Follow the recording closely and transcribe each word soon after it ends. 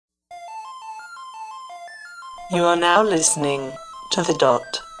You are now listening to The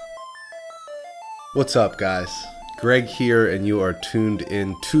Dot. What's up, guys? Greg here, and you are tuned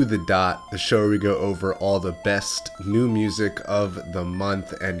in to The Dot, the show where we go over all the best new music of the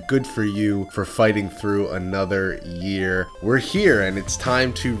month, and good for you for fighting through another year. We're here, and it's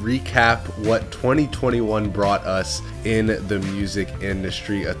time to recap what 2021 brought us in the music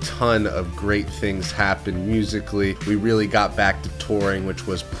industry. A ton of great things happened musically. We really got back to touring, which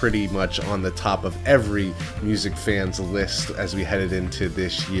was pretty much on the top of every music fan's list as we headed into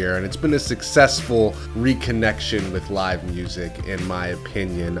this year, and it's been a successful reconnection with live music, in my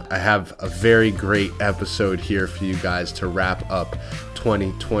opinion. I have a very great episode here for you guys to wrap up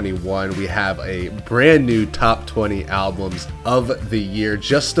 2021. We have a brand new top 20 albums of the year.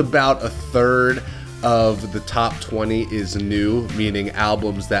 Just about a third of the top 20 is new, meaning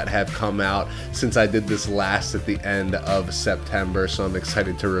albums that have come out since I did this last at the end of September, so I'm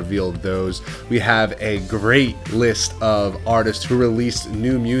excited to reveal those. We have a great list of artists who released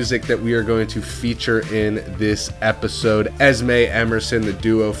new music that we are going to feature in this episode. Esme Emerson, the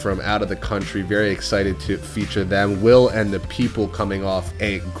duo from Out of the Country, very excited to feature them. Will and the People coming off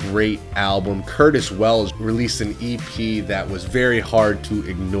a great album. Curtis Wells released an EP that was very hard to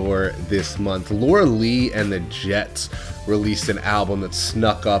ignore this month. Laura Lee and the Jets released an album that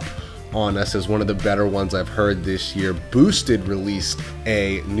snuck up on us as one of the better ones I've heard this year. Boosted released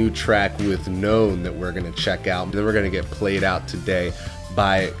a new track with Known that we're going to check out. Then we're going to get played out today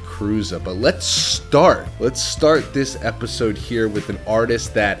by Cruza. But let's start this episode here with an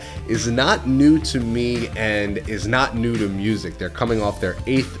artist that is not new to me and is not new to music. They're coming off their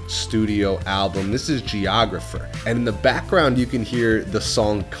 8th studio album. This is Geographer, and in the background you can hear the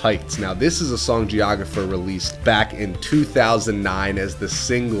song Kites. Now this is a song Geographer released back in 2009 as the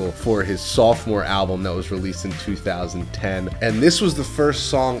single for his sophomore album that was released in 2010, and this was the first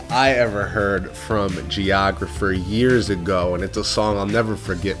song I ever heard from Geographer years ago, and it's a song I'll never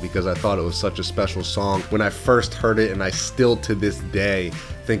forget because I thought it was such a special song when I first heard it, and I still to this day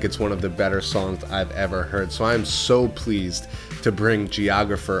think it's one of the better songs I've ever heard. So I'm so pleased to bring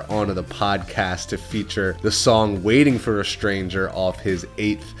Geographer onto the podcast to feature the song Waiting for a Stranger off his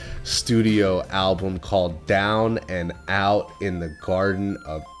 8th studio album called Down and Out in the Garden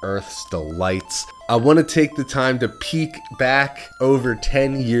of Earth's Delights. I want to take the time to peek back over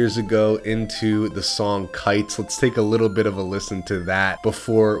 10 years ago into the song Kites. Let's take a little bit of a listen to that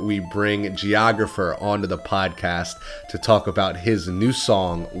before we bring Geographer onto the podcast to talk about his new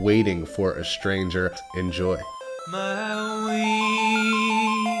song, Waiting for a Stranger. Enjoy. My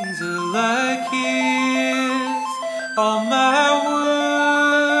wings are like his, all my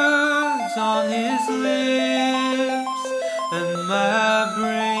words on his lips, and my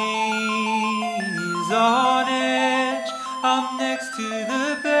brain is on edge. I'm next to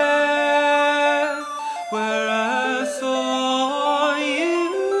the bed where I saw you.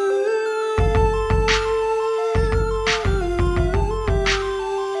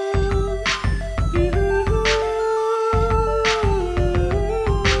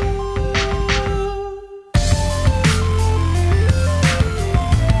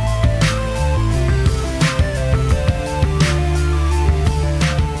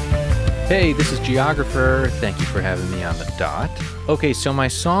 Hey, this is Geographer. Thank you for having me on The Dot. Okay, so my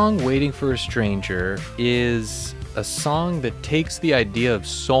song, Waiting for a Stranger, is a song that takes the idea of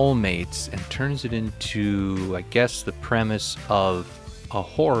soulmates and turns it into, I guess, the premise of a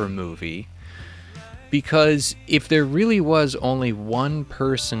horror movie. Because if there really was only one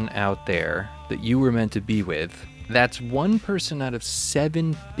person out there that you were meant to be with, that's one person out of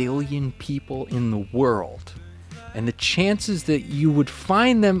 7 billion people in the world. And the chances that you would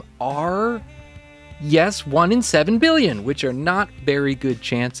find them are, yes, 1 in 7 billion, which are not very good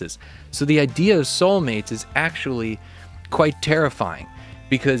chances. So the idea of soulmates is actually quite terrifying,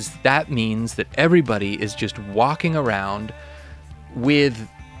 because that means that everybody is just walking around with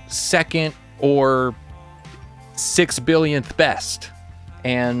second or 6 billionth best.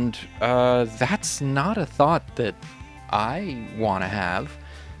 And that's not a thought that I want to have.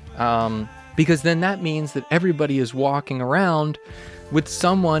 Because then that means that everybody is walking around with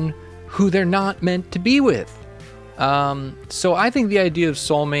someone who they're not meant to be with. So I think the idea of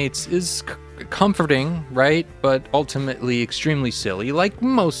soulmates is comforting, right? But ultimately extremely silly, like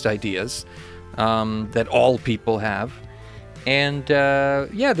most ideas that all people have. And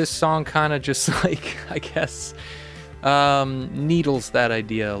this song kind of just like, I guess, needles that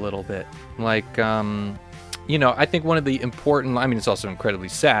idea a little bit. Like, I think one of the important, it's also incredibly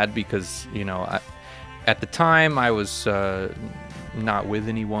sad because, at the time I was not with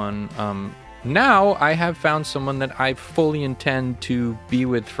anyone. Now I have found someone that I fully intend to be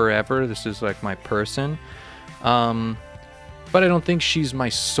with forever. This is like my person. But I don't think she's my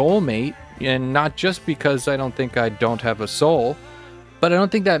soulmate, and not just because I don't think I don't have a soul, but I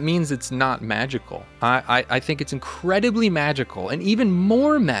don't think that means it's not magical. I think it's incredibly magical, and even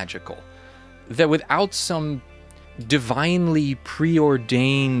more magical, that without some divinely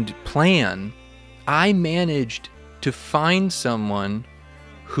preordained plan, I managed to find someone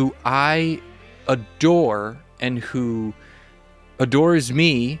who I adore and who adores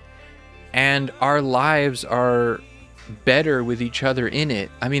me, and our lives are better with each other in it.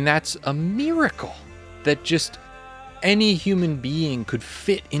 I mean, that's a miracle that just any human being could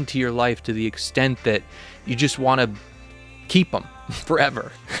fit into your life to the extent that you just want to keep them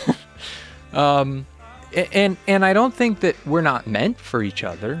forever. And I don't think that we're not meant for each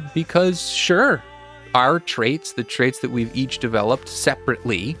other, because sure, our traits, the traits that we've each developed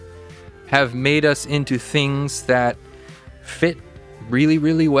separately, have made us into things that fit really,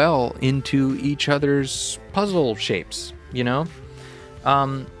 really well into each other's puzzle shapes, you know?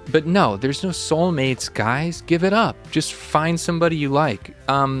 But no, there's no soulmates, guys. Give it up. Just find somebody you like.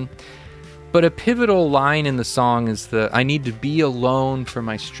 But a pivotal line in the song is I need to be alone for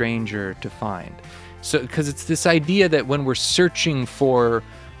my stranger to find. So, because it's this idea that when we're searching for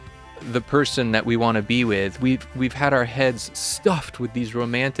the person that we want to be with, we've had our heads stuffed with these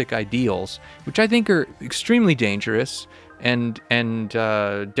romantic ideals, which I think are extremely dangerous and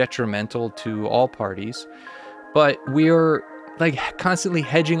detrimental to all parties. But we're like constantly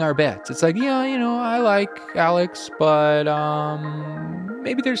hedging our bets. It's like, yeah, you know, I like Alex, but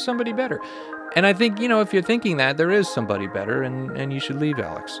maybe there's somebody better. And I think, you know, if you're thinking that, there is somebody better, and you should leave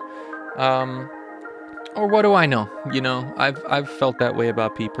Alex. Or what do I know? You know, I've felt that way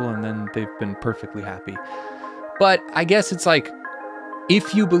about people, and then they've been perfectly happy. But I guess it's like,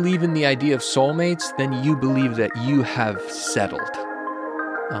 if you believe in the idea of soulmates, then you believe that you have settled.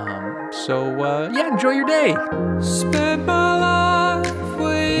 Yeah, enjoy your day. Spent my life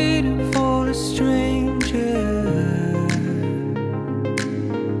waiting for a stranger.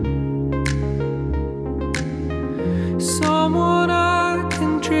 Someone I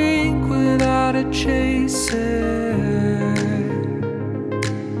can drink without a chaser.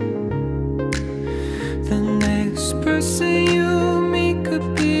 The next person you meet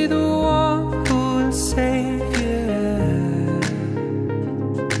could be the one who will save you.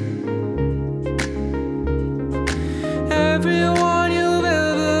 Everyone you've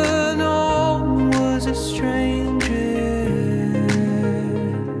ever known was a stranger.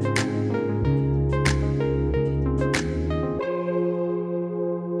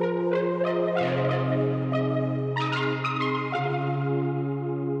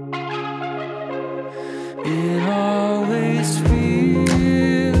 It always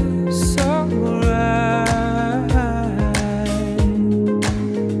feels so right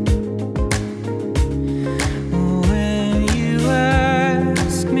when you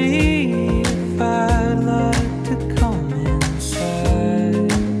ask me if I'd like to come inside.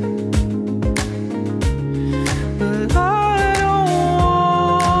 But I don't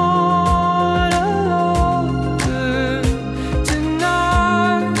want a lover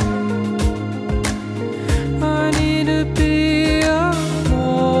tonight. I need to be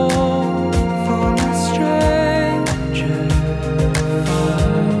alone for my stranger.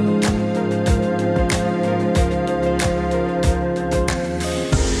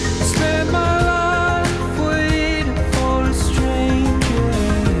 I spent my life waiting for a stranger.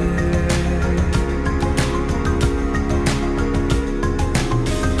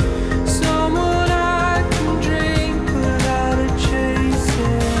 Someone I can drink without a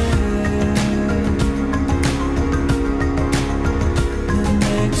chaser. The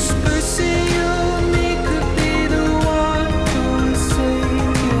next person you meet could be the one who will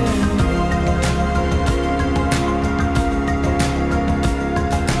save you.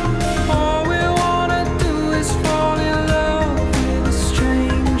 All we wanna do is fall in love with a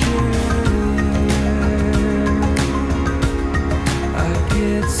stranger. I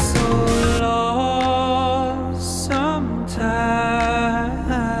get so lost sometimes.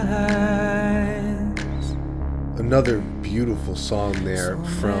 Another beautiful song there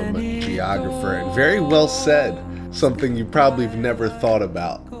from Geographer, and very well said. Something you probably have never thought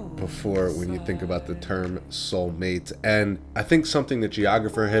about before when you think about the term soulmate. And I think something that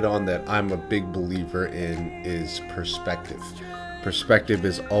Geographer hit on that I'm a big believer in is perspective. Perspective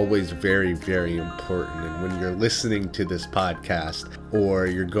is always very, very important. And when you're listening to this podcast or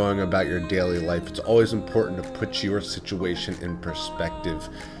you're going about your daily life, it's always important to put your situation in perspective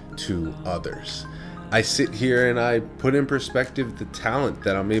to others. I sit here and I put in perspective the talent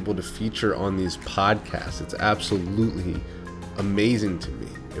that I'm able to feature on these podcasts. It's absolutely amazing to me.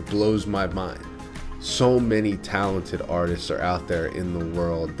 It blows my mind. so many talented artists are out there in the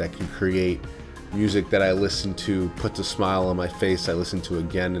world that can create music that I listen to, puts a smile on my face, I listen to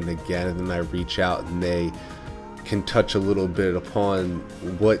again and again, and then I reach out and they can touch a little bit upon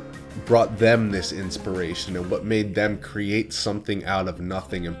what brought them this inspiration and what made them create something out of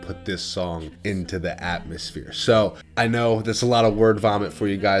nothing and put this song into the atmosphere. So I know there's a lot of word vomit for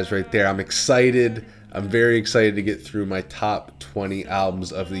you guys right there. I'm excited. I'm very excited to get through my top 20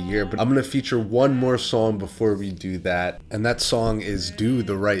 albums of the year, but I'm going to feature one more song before we do that, and that song is Do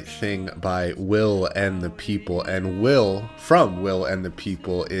the Right Thing by Will and the People. And Will, from Will and the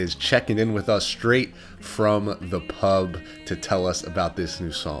People, is checking in with us straight from the pub to tell us about this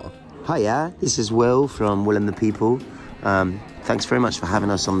new song. Hiya, this is Will from Will and the People. Thanks very much for having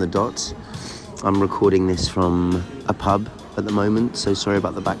us on the dot. I'm recording this from a pub at the moment, so sorry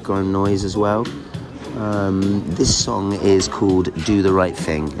about the background noise as well. This song is called Do the Right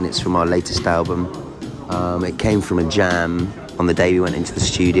Thing, and it's from our latest album. It came from a jam on the day we went into the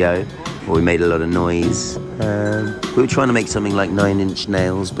studio, where we made a lot of noise. We were trying to make something like 9 Inch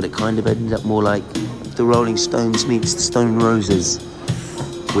Nails, but it kind of ended up more like the Rolling Stones meets the Stone Roses.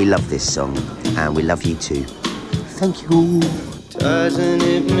 We love this song, and we love you too. Thank you. Doesn't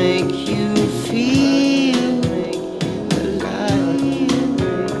it make you feel alive?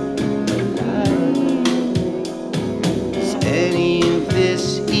 Is any of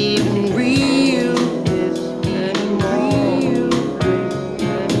this even real anymore?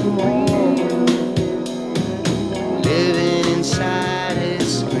 Living inside a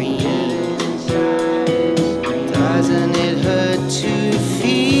screen. Doesn't it hurt to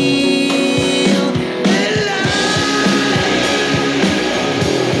feel alive?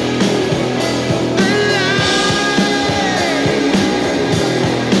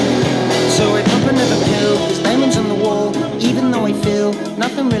 So I pop another pill, there's diamonds on the wall. Even though I feel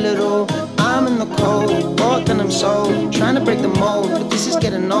nothing real at all, I'm in the cold, bought then I'm sold. Trying to break the mold, but this is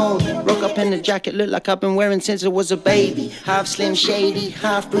getting old. Rock up in the jacket, look like I've been wearing since I was a baby. Half Slim Shady,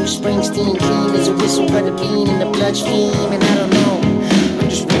 half Bruce Springsteen. Clean as a whistle by the bean in the bloodstream. And I don't know, I'm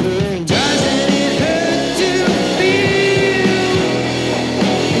just wondering, doesn't it hurt to feel?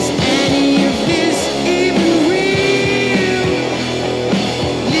 Is any of this even real?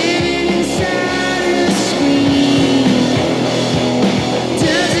 Living inside a screen.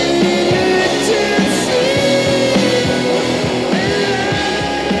 Doesn't it hurt to feel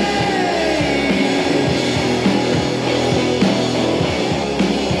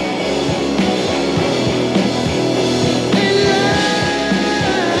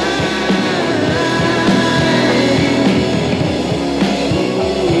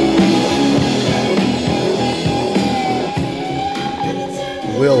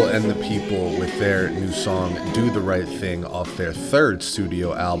Will and the People with their new song Do the Right Thing off their third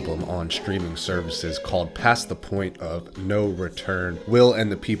studio album on streaming services called Past the Point of No Return. Will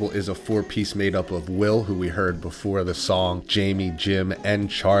and the People is a 4-piece made up of Will, who we heard before the song, Jamie, Jim, and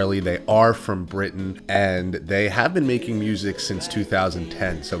Charlie. They are from Britain and they have been making music since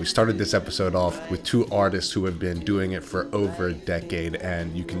 2010. So we started this episode off with 2 artists who have been doing it for over a decade,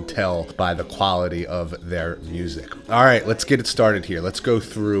 and you can tell by the quality of their music. All right, let's get it started here. Let's go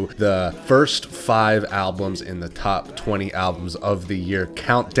through the first 5 albums in the top 20 albums of the year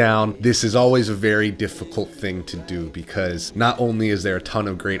countdown. This is always a very difficult thing to do because not only is there a ton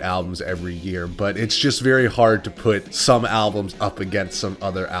of great albums every year, but it's just very hard to put some albums up against some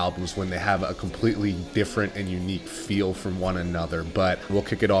other albums when they have a completely different and unique feel from one another. But we'll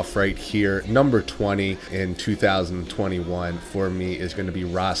kick it off right here. Number 20 in 2021 for me is going to be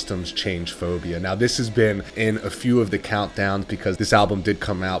Rostam's Change Phobia. Now, this has been in a few of the countdowns because this album did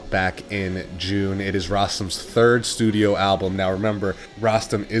come out back in June. It is Rostam's third studio album. Now remember,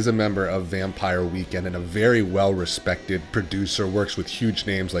 Rostam is a member of Vampire Weekend and a very well-respected producer, works with huge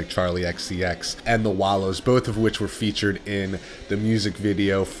names like Charlie XCX and The Wallows, both of which were featured in the music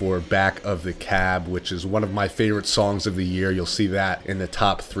video for Back of the Cab, which is one of my favorite songs of the year. You'll see that in the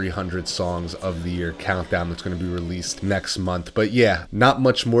top 300 songs of the year countdown that's going to be released next month. But yeah, not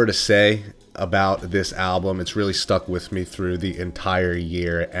much more to say about this album. It's really stuck with me through the entire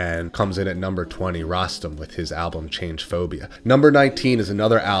year and comes in at number 20, Rostam with his album Change Phobia. Number 19 is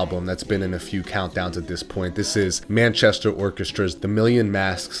another album that's been in a few countdowns at this point. This is Manchester Orchestra's The Million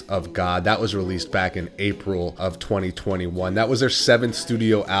Masks of God. That was released back in April of 2021. That was their 7th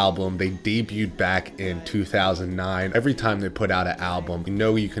studio album. They debuted back in 2009. Every time they put out an album, you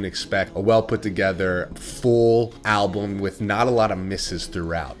know you can expect a well put together full album with not a lot of misses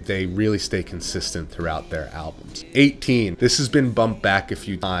throughout. They really stay stay consistent throughout their albums. 18. This has been bumped back a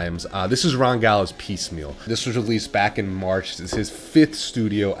few times. This is Ron Gallo's Piecemeal. This was released back in March. It's his 5th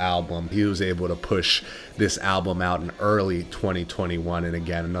studio album. He was able to push this album out in early 2021, and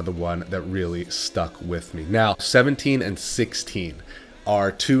again, another one that really stuck with me. Now, 17 and 16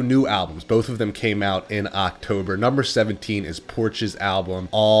 are 2 new albums. Both of them came out in October. Number 17 is Porch's album,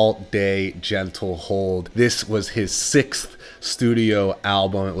 All Day Gentle Hold. This was his 6th studio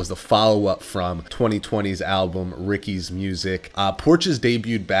album. It was the follow-up from 2020's album Ricky's Music. Porch's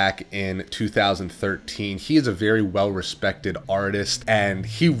debuted back in 2013. He is a very well-respected artist, and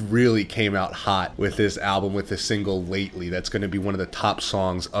he really came out hot with this album with the single Lately. That's going to be one of the top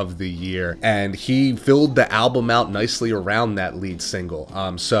songs of the year, and he filled the album out nicely around that lead single.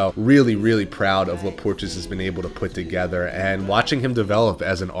 So really proud of what Porches has been able to put together, and watching him develop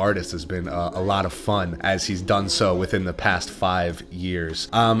as an artist has been a lot of fun as he's done so within the past 5 years.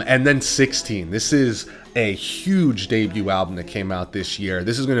 And then 16, this is a huge debut album that came out this year.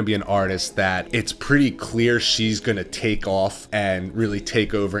 This is going to be an artist that it's pretty clear she's going to take off and really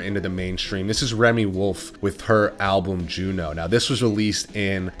take over into the mainstream. This is Remi Wolf with her album Juno. Now, this was released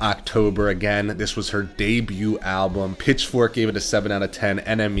in October. Again, this was her debut album. Pitchfork gave it a 7 out of 10.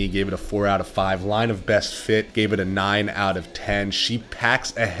 NME gave it a 4 out of 5. Line of Best Fit gave it a 9 out of 10. She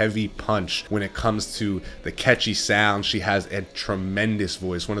packs a heavy punch when it comes to the catchy sound. She has a tremendous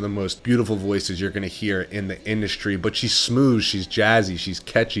voice, one of the most beautiful voices you're going to hear in the industry, but she's smooth, she's jazzy, she's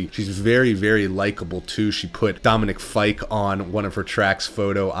catchy, she's very likable too. She put Dominic Fike on one of her tracks,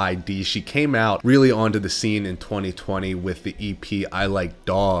 Photo ID. She came out really onto the scene in 2020 with the EP I Like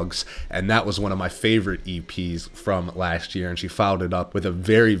Dogs, and that was one of my favorite EPs from last year, and she followed it up with a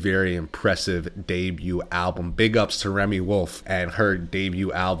very impressive debut album. Big ups to Remi Wolf and her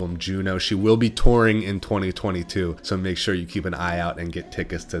debut album Juno. She will be touring in 2022, so make sure you keep an eye out and get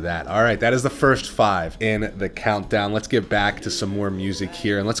tickets to that. All right, that is the first 5 in the countdown. Let's get back to some more music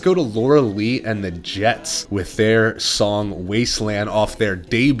here, and let's go to Laura Lee and the Jets with their song Wasteland off their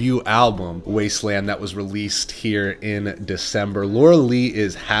debut album Wasteland that was released here in December. Laura Lee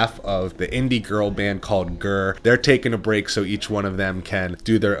is half of the indie girl band called Gurr. They're taking a break so each one of them can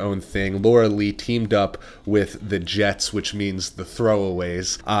do their own thing. Laura Lee teamed up with the Jets, which means the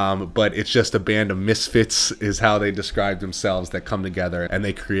Throwaways, but it's just a band of misfits is how they describe themselves that come together and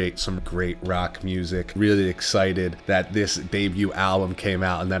they create some great rock music. Really excited that this debut album came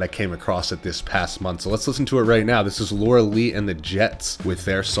out and that I came across it this past month. So let's listen to it right now. This is Laura Lee and the Jets with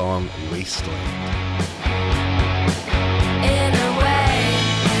their song Wasteland.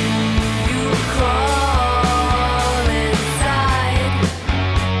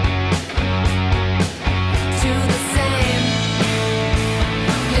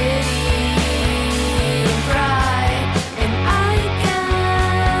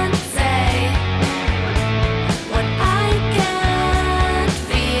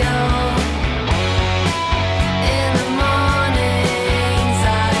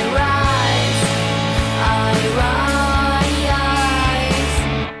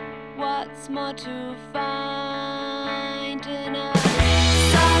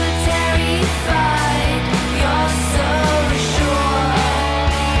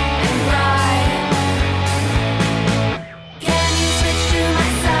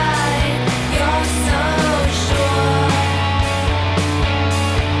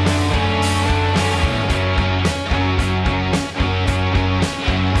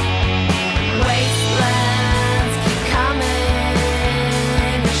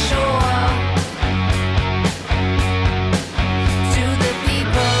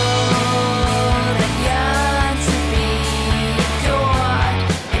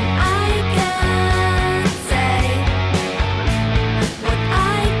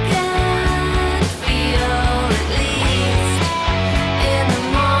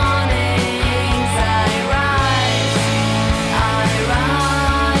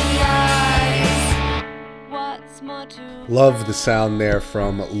 Love the sound there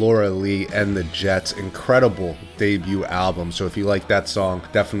from Laura Lee and the Jets. Incredible debut album. So if you like that song,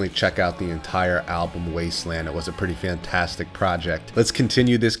 definitely check out the entire album Wasteland. It was a pretty fantastic project. Let's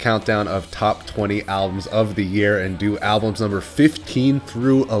continue this countdown of top 20 albums of the year and do albums number 15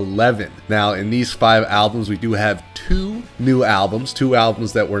 through 11. Now, in these 5 albums, we do have 2 new albums, 2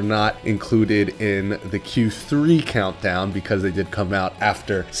 albums that were not included in the Q3 countdown because they did come out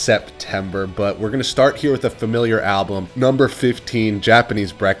after September. But we're going to start here with a familiar album. Number 15,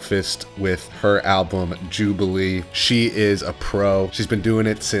 Japanese Breakfast with her album Jubilee. She is a pro. She's been doing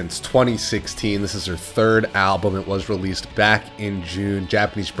it since 2016. This is her third album. It was released back in June.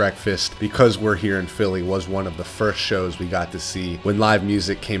 Japanese Breakfast, because we're here in Philly, was one of the first shows we got to see when live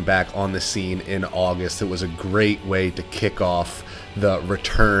music came back on the scene in August. It was a great way to kick off the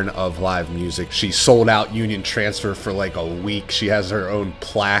return of live music. She sold out Union Transfer for like a week. She has her own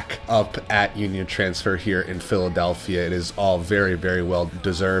plaque up at Union Transfer here in Philadelphia. It is all very, very well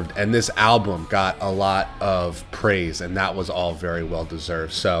deserved. And this album got a lot of praise, and that was all very well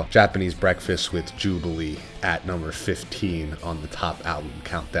deserved. So Japanese Breakfast with Jubilee at number 15 on the top album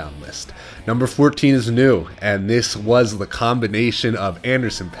countdown list. Number 14 is new, and this was the combination of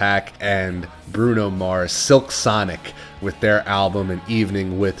Anderson .Paak and Bruno Mars, Silk Sonic, with their album An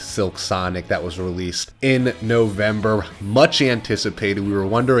Evening with Silk Sonic that was released in November. Much anticipated. We were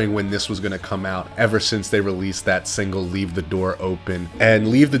wondering when this was going to come out ever since they released that single Leave the Door Open. And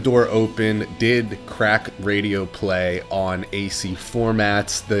Leave the Door Open did crack radio play on AC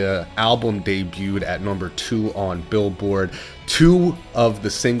formats. The album debuted at number 2 on Billboard. 2 of the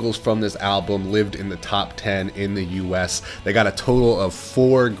singles from this album lived in the top 10 in the US. They got a total of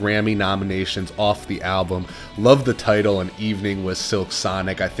 4 Grammy nominations off the album. Love the title, An Evening with Silk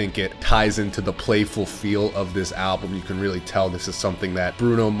Sonic. I think it ties into the playful feel of this album. You can really tell this is something that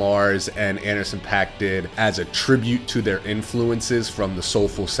Bruno Mars and Anderson .Paak did as a tribute to their influences from the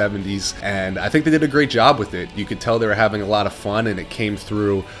soulful 70s. And I think they did a great job with it. You could tell they were having a lot of fun, and it came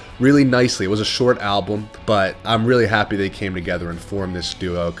through really nicely. It was a short album, but I'm really happy they came together and formed this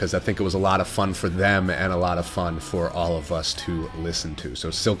duo, because I think it was a lot of fun for them and a lot of fun for all of us to listen to.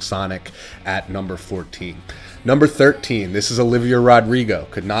 So Silk Sonic at number 14. Number 13, this is Olivia Rodrigo.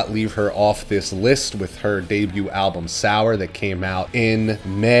 Could not leave her off this list with her debut album Sour that came out in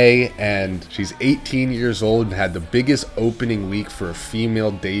May, and she's 18 years old and had the biggest opening week for a female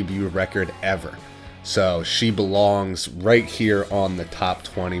debut record ever. So she belongs right here on the top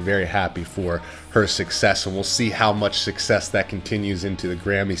 20. Very happy for her success, and we'll see how much success that continues into the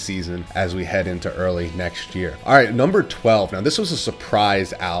Grammy season as we head into early next year. All right, number 12. Now, this was a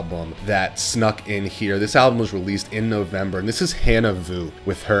surprise album that snuck in here. This album was released in November, and this is Hannah Vu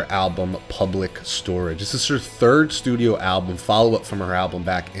with her album Public Storage. This is her third studio album, follow-up from her album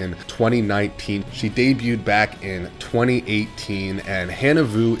back in 2019. She debuted back in 2018, and Hannah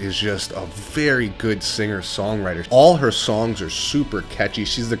Vu is just a very good singer-songwriter. All her songs are super catchy.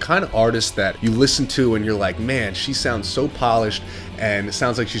 She's the kind of artist that you listen to and you're like, man, she sounds so polished, and it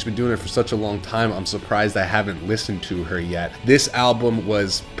sounds like she's been doing it for such a long time. I'm surprised I haven't listened to her yet. This album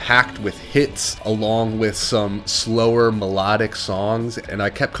was packed with hits along with some slower melodic songs, and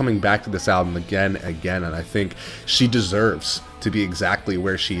I kept coming back to this album again and again, and I think she deserves to be exactly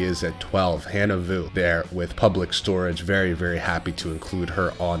where she is at 12. Hannah Vu there with Public Storage. Very, very happy to include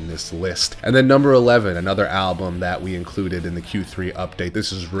her on this list. And then number 11, another album that we included in the Q3 update.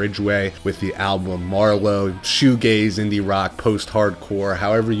 This is Ridgeway with the album Marlowe. Shoegaze, indie rock, post-hardcore,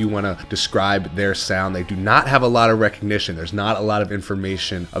 however you want to describe their sound. They do not have a lot of recognition. There's not a lot of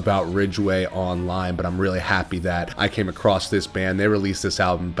information about Ridgeway online, but I'm really happy that I came across this band. They released this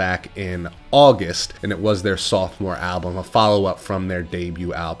album back in August, and it was their sophomore album, a follow-up from their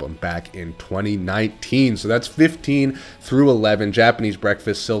debut album back in 2019. So that's 15 through 11. Japanese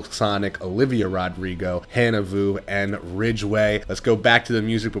Breakfast, Silk Sonic, Olivia Rodrigo, Hannah Vu, and Ridgeway. Let's go back to the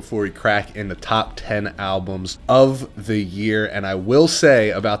music before we crack in the top 10 albums of the year. And I will say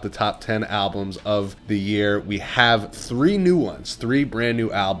about the top 10 albums of the year, we have 3 new ones, 3 brand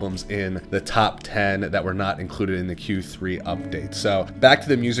new albums in the top 10 that were not included in the Q3 update. So back to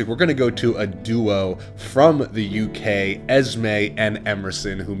the music, we're going to go to a duo from the UK, Esme and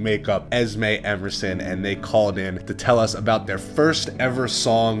Emerson, who make up Esme Emerson, and they called in to tell us about their first ever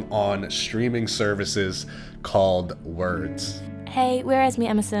song on streaming services called Words. Hey, we're Esme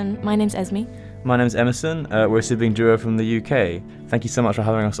Emerson. My name's Esme. My name's Emerson. We're a sibling duo from the UK. Thank you so much for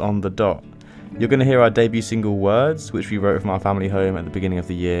having us on The Dot. You're going to hear our debut single Words, which we wrote from our family home at the beginning of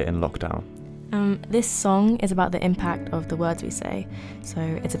the year in lockdown. This song is about the impact of the words we say. So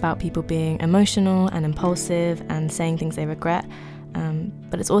it's about people being emotional and impulsive and saying things they regret.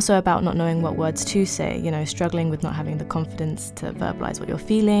 But it's also about not knowing what words to say, struggling with not having the confidence to verbalize what you're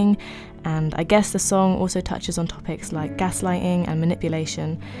feeling. And I guess the song also touches on topics like gaslighting and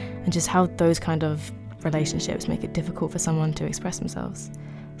manipulation, and just how those kind of relationships make it difficult for someone to express themselves.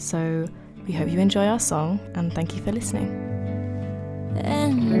 So we hope you enjoy our song, and thank you for listening.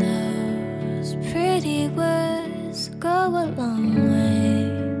 And those pretty words go a long way.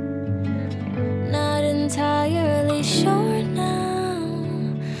 Not entirely sure now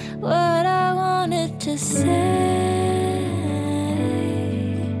what I wanted to say.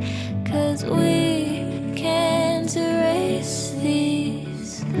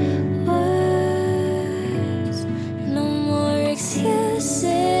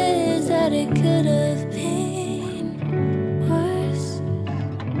 that it could have been worse.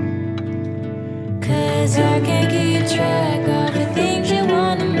 'Cause I can't keep track of the things you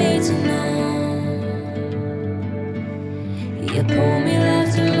wanted me to know. You pull me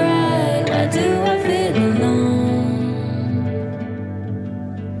left and right, why do I feel alone?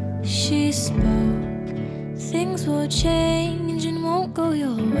 She spoke, things will change and won't go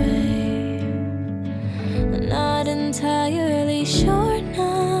your way. I'm not entirely sure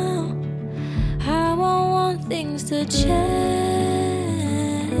now how I want things to change.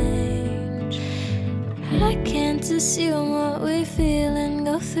 I can't assume what we feel and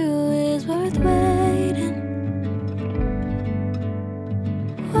go through is worth waiting.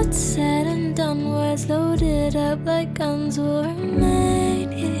 What's said and done, words loaded up like guns were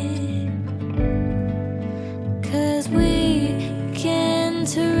made here. 'Cause we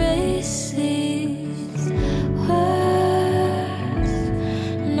can't erase these words.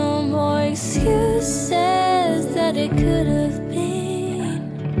 No more excuses that it could have been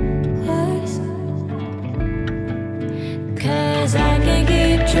worse. 'Cause I can't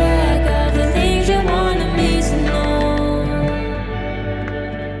keep track of the things you wanted me to know.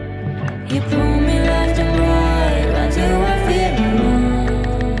 You pull me left and right, why do I feel alone?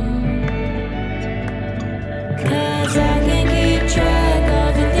 'Cause I can't keep track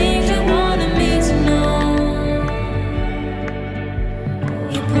of the things you wanted me to know.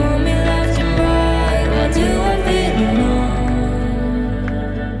 You pull me left and right, why do I feel alone?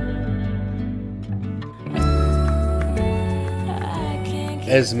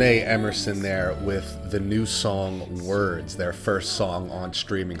 Esme Emerson there with the new song Words, their first song on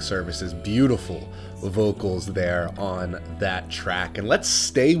streaming services. Beautiful vocals there on that track. And let's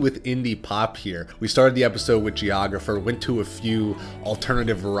stay with indie pop here. We started the episode with Geographer, went to a few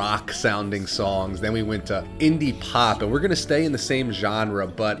alternative rock sounding songs, then we went to indie pop, and we're going to stay in the same genre,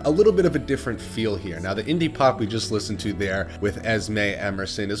 but a little bit of a different feel here. Now, the indie pop we just listened to there with Esme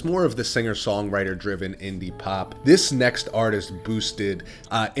Emerson is more of the singer-songwriter driven indie pop. This next artist, Boosted,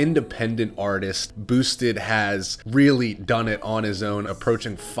 independent artist. Boosted has really done it on his own,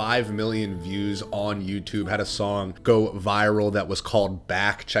 approaching 5 million views on YouTube, had a song go viral that was called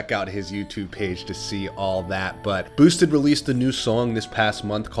Back. Check out his YouTube page to see all that. But Boosted released a new song this past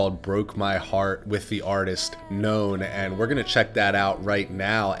month called Broke My Heart with the artist Known, and we're gonna check that out right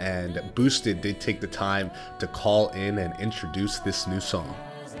now. And Boosted did take the time to call in and introduce this new song.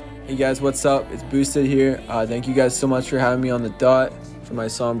 Hey guys, what's up? It's Boosted here. Thank you guys so much for having me on the dot for my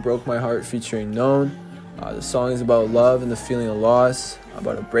song Broke My Heart featuring Known. The song is about love and the feeling of loss,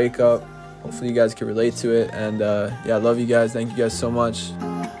 about a breakup. Hopefully you guys can relate to it, and yeah, I love you guys. Thank you guys so much.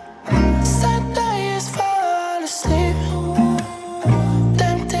 Sad days fall asleep.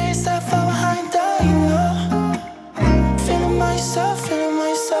 Them days I fall behind, dying, feeling myself, yeah.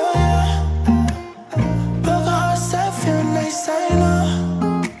 Broken heart, sad, feeling nice, I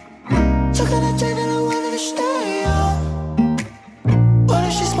know. Took at a drink and I wanted to stay, what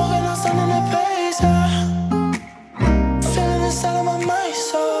if she's smoking on something that pays her? Feeling inside of my mind,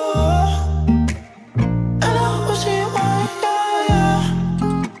 so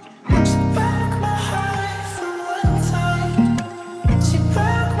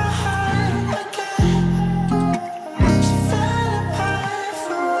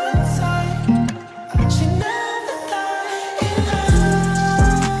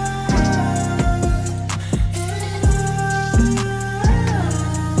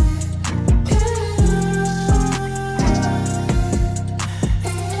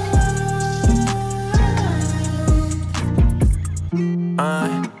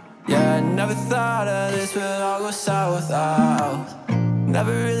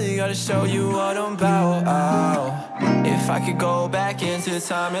never really gotta show you what I'm about. If I could go back into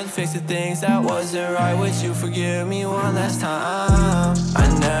time and fix the things that wasn't right, would you forgive me one last time? I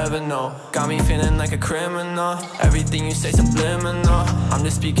never know, got me feeling like a criminal. Everything you say subliminal, I'm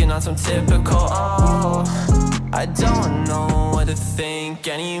just speaking on some typical. I don't know what to think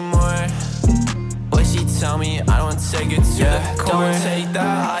anymore. What she tell me, I don't take it to the core. Don't take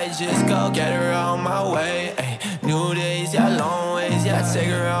that, I just go get her out my way. Ay, new days, yeah, long ways, yeah, take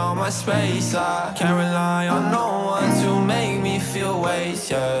her out my space. I can't rely on no one to make me feel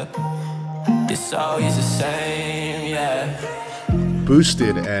waste, yeah. It's always the same, yeah.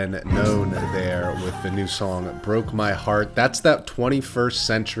 Boosted and Known there with the new song Broke My Heart. That's that 21st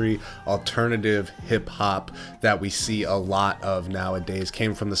century alternative hip hop that we see a lot of nowadays.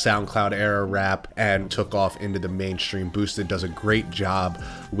 Came from the SoundCloud era rap and took off into the mainstream. Boosted does a great job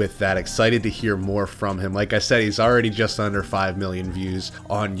with that. Excited to hear more from him. Like I said, he's already just under 5 million views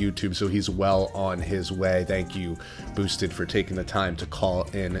on YouTube, so he's well on his way. Thank you, Boosted, for taking the time to call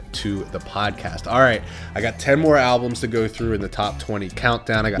in to the podcast. All right, I got 10 more albums to go through in the top 20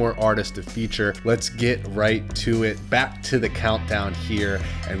 countdown. I got more artists to feature. Let's get right to it. Back to the countdown here,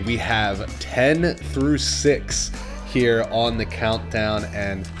 and we have 10 through 6 here on the countdown,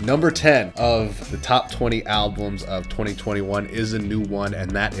 and number 10 of the top 20 albums of 2021 is a new one,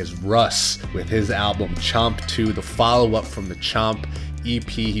 and that is Russ with his album Chomp 2, the follow-up from the Chomp EP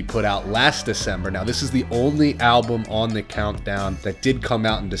he put out last December. Now, this is the only album on the countdown that did come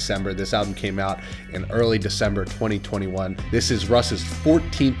out in December. This album came out in early December 2021. This is Russ's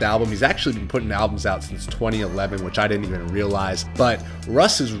 14th album. He's actually been putting albums out since 2011, which I didn't even realize. But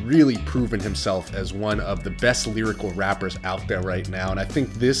Russ has really proven himself as one of the best lyrical rappers out there right now. And I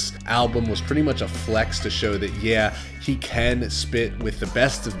think this album was pretty much a flex to show that, yeah, he can spit with the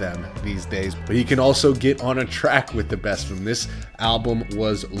best of them these days, but he can also get on a track with the best of them. This album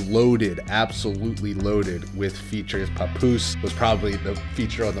was loaded, absolutely loaded with features. Papoose was probably the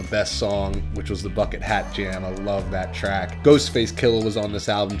feature on the best song, which was the Bucket Hat Jam. I love that track. Ghostface Killah was on this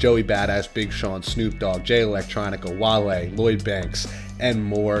album, Joey Badass, Big Sean, Snoop Dogg, Jay Electronica, Wale, Lloyd Banks, and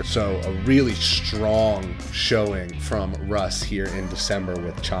more. So a really strong showing from Russ here in December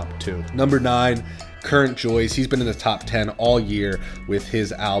with Chomp 2. Number 9, Current Joys. He's been in the top 10 all year with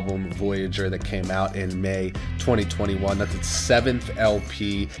his album Voyager that came out in May 2021. That's its 7th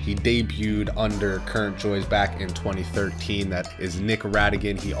LP. He debuted under Current Joys back in 2013. That is Nick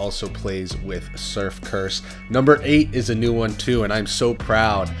Radigan. He also plays with Surf Curse. Number 8 is a new one too, and I'm so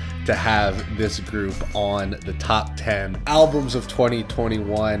proud to have this group on the top 10 albums of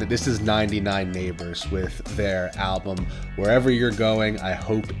 2021. This is 99 Neighbors with their album Wherever You're Going. I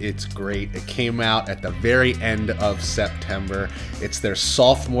hope it's great. It came out at the very end of September. It's their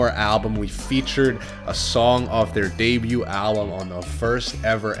sophomore album. We featured a song off their debut album on the first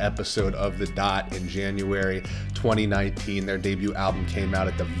ever episode of The Dot in January 2019. Their debut album came out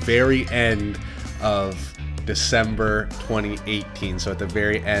at the very end of December 2018, so at the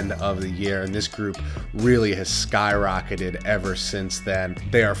very end of the year, and this group really has skyrocketed ever since then.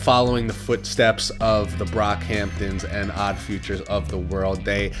 They are following the footsteps of the Brockhamptons and Odd Futures of the world.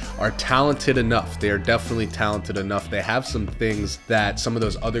 They are talented enough. They are definitely talented enough. They have some things that some of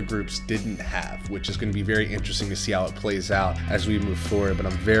those other groups didn't have, which is going to be very interesting to see how it plays out as we move forward, but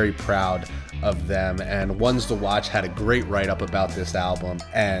I'm very proud of them. And Ones to Watch had a great write-up about this album,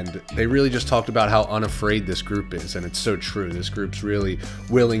 and they really just talked about how unafraid this group is, and it's so true. This group's really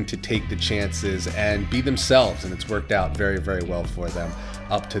willing to take the chances and be themselves, and it's worked out very, very well for them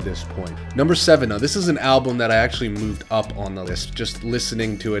up to this point. Number 7, now this is an album that I actually moved up on the list, just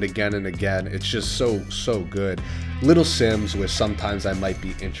listening to it again and again. It's just so good. Little Simz with Sometimes I Might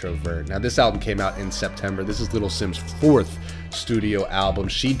Be Introvert. Now this album came out in September. This is Little Simz' 4th studio album.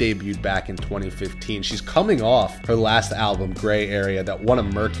 She debuted back in 2015. She's coming off her last album, Gray Area, that won a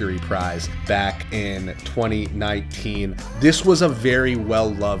Mercury Prize back in 2019. This was a very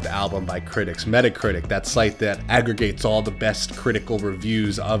well-loved album by critics. Metacritic, that site that aggregates all the best critical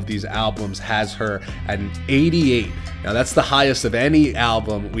reviews of these albums, has her at an 88. Now that's the highest of any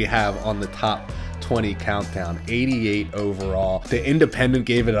album we have on the top 20 countdown. 88 overall. The Independent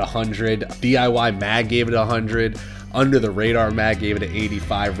gave it 100. DIY Mag gave it 100. Under the Radar Mag gave it an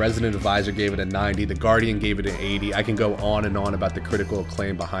 85. Resident Advisor gave it a 90. The Guardian gave it an 80. I can go on and on about the critical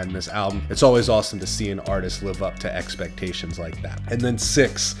acclaim behind this album. It's always awesome to see an artist live up to expectations like that. And then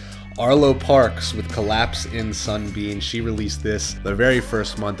 6, Arlo Parks with Collapse in Sunbeam. She released this the very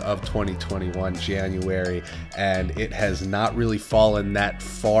first month of 2021, January, and it has not really fallen that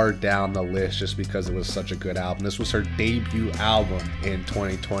far down the list just because it was such a good album. This was her debut album in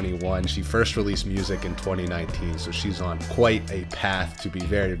 2021. She first released music in 2019, so she's on quite a path to be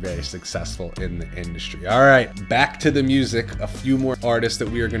very, very successful in the industry. All right, back to the music. A few more artists that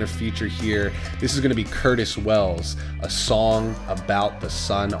we are going to feature here. This is going to be Curtis Wells, a song about the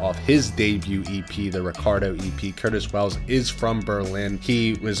sun off his debut EP, the Ricardo EP. Curtis Wells is from Berlin.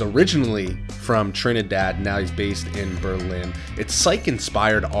 He was originally from Trinidad, now he's based in Berlin. It's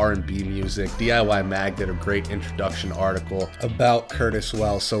psych-inspired R&B music. DIY Mag did a great introduction article about Curtis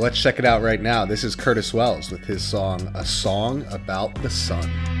Wells, so let's check it out right now. This is Curtis Wells with his song, A Song About the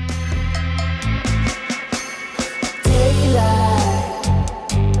Sun. Daylight.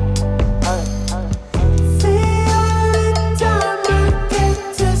 The only time I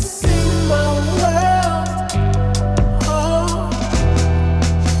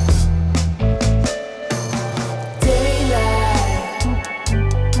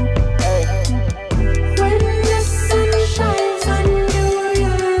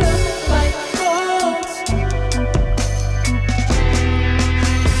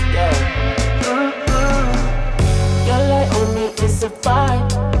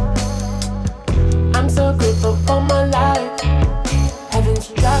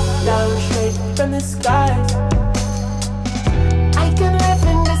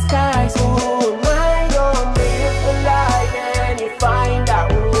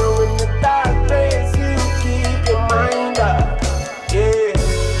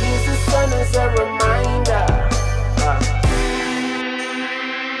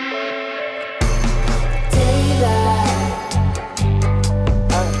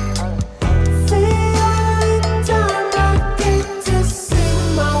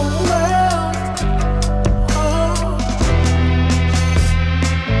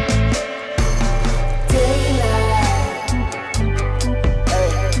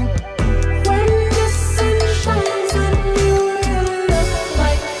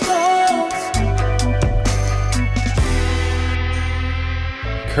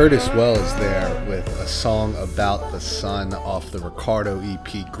Curtis Wells there with a song about the sun off the Ricardo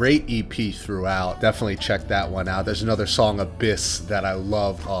EP. Great EP throughout. Definitely check that one out. There's another song, Abyss, that I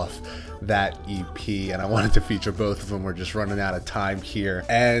love off that EP, and I wanted to feature both of them. We're just running out of time here.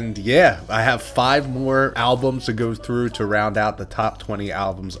 And yeah, I have 5 more albums to go through to round out the top 20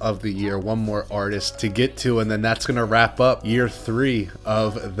 albums of the year. 1 more artist to get to, and then that's gonna wrap up year 3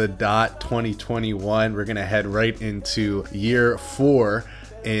 of The Dot 2021. We're gonna head right into year 4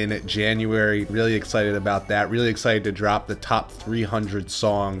 in January. Really excited about that. Really excited to drop the top 300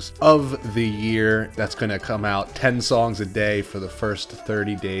 songs of the year. That's going to come out 10 songs a day for the first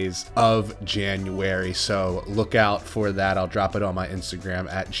 30 days of January. So look out for that. I'll drop it on my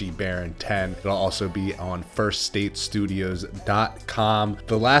Instagram at gbaron10. It'll also be on firststatestudios.com.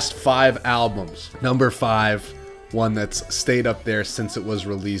 The last 5 albums. Number 5, one that's stayed up there since it was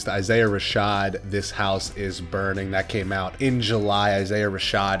released, Isaiah Rashad, This House Is Burning. That came out in July. Isaiah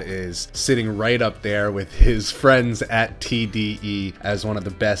Rashad is sitting right up there with his friends at TDE as one of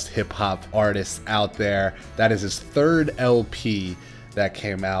the best hip-hop artists out there. That is his 3rd LP that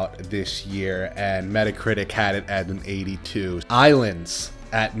came out this year, and Metacritic had it at an 82. Islands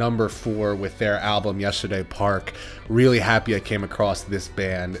at number 4 with their album Yesterday Park. Really happy I came across this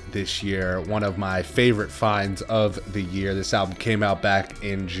band this year. One of my favorite finds of the year. This album came out back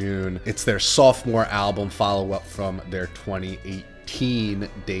in June. It's their sophomore album, follow-up from their 2018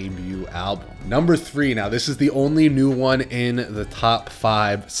 debut album. Number 3, now this is the only new one in the top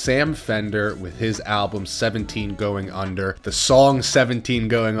 5. Sam Fender with his album 17 Going Under. The song 17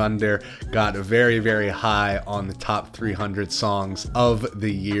 Going Under got very, very high on the top 300 songs of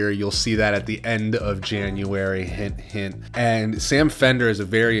the year. You'll see that at the end of January, hint, hint. And Sam Fender is a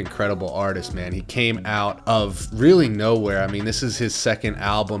very incredible artist, man. He came out of really nowhere. I mean, this is his 2nd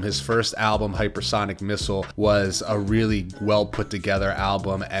album. His first album, Hypersonic Missile, was a really well put together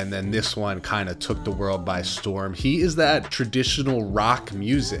album, and then this one kind of took the world by storm. He is that traditional rock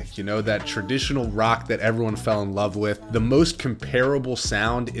music, you know, that traditional rock that everyone fell in love with. The most comparable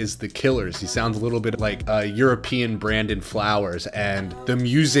sound is The Killers. He sounds a little bit like a European Brandon Flowers, and the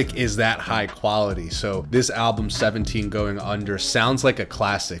music is that high quality. So this album 17 Going Under sounds like a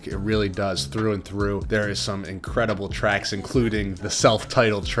classic. It really does, through and through. There is some incredible tracks, including the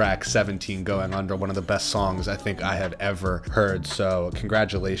self-titled track 17 Going Under, one of the best songs I think I have ever heard. So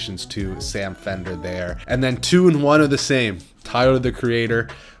congratulations to Sam Fender there. And then 2 and 1 are the same. Tyler, the Creator,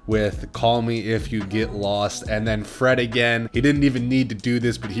 with Call Me If You Get Lost. And then Fred again. He didn't even need to do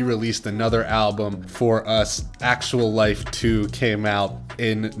this, but he released another album for us. Actual Life 2 came out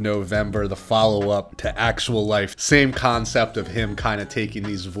in November, the follow-up to Actual Life. Same concept of him kind of taking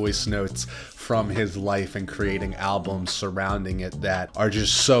these voice notes from his life and creating albums surrounding it that are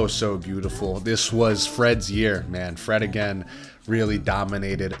just so, so beautiful. This was Fred's year, man. Fred again really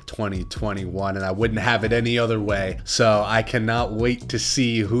dominated 2021, and I wouldn't have it any other way. So I cannot wait to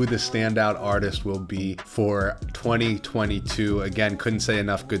see who the standout artist will be for 2022. Again, couldn't say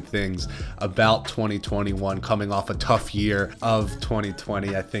enough good things about 2021, coming off a tough year of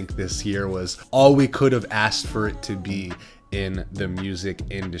 2020. I think this year was all we could have asked for it to be in the music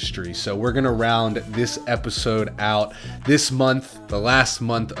industry. So we're gonna round this episode out. This month, the last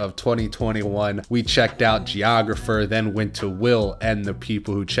month of 2021, we checked out Geographer, then went to Will and the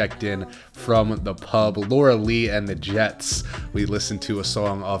people who checked in from the pub, Laura Lee and the Jets. We listened to a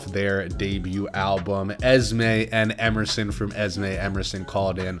song off their debut album. Esme and Emerson from Esme Emerson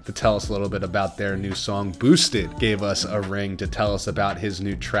called in to tell us a little bit about their new song. Boosted gave us a ring to tell us about his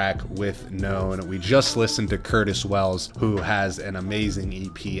new track with Known. We just listened to Curtis Wells, who has an amazing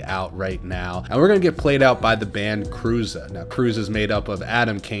EP out right now. And we're going to get played out by the band Cruza. Now, Cruza is made up of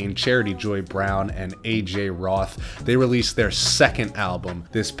Adam Kane, Charity Joy Brown, and AJ Roth. They released their 2nd album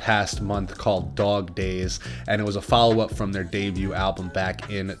this past month called Dog Days, and it was a follow-up from their debut album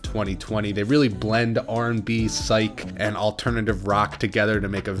back in 2020. They really blend R&B, psych, and alternative rock together to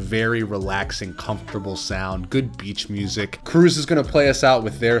make a very relaxing, comfortable sound. Good beach music. Cruza is going to play us out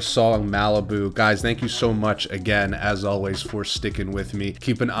with their song Malibu. Guys, thank you so much again, as always, for sticking with me.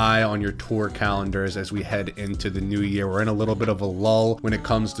 Keep an eye on your tour calendars as we head into the new year. We're in a little bit of a lull when it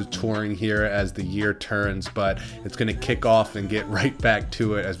comes to touring here as the year turns, but it's going to kick off and get right back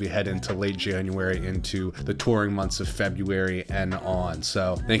to it as we head into late January, into the touring months of February and on.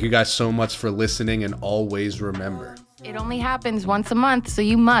 So thank you guys so much for listening, and always remember, it only happens once a month, so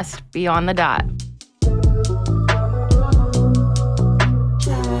you must be on the dot.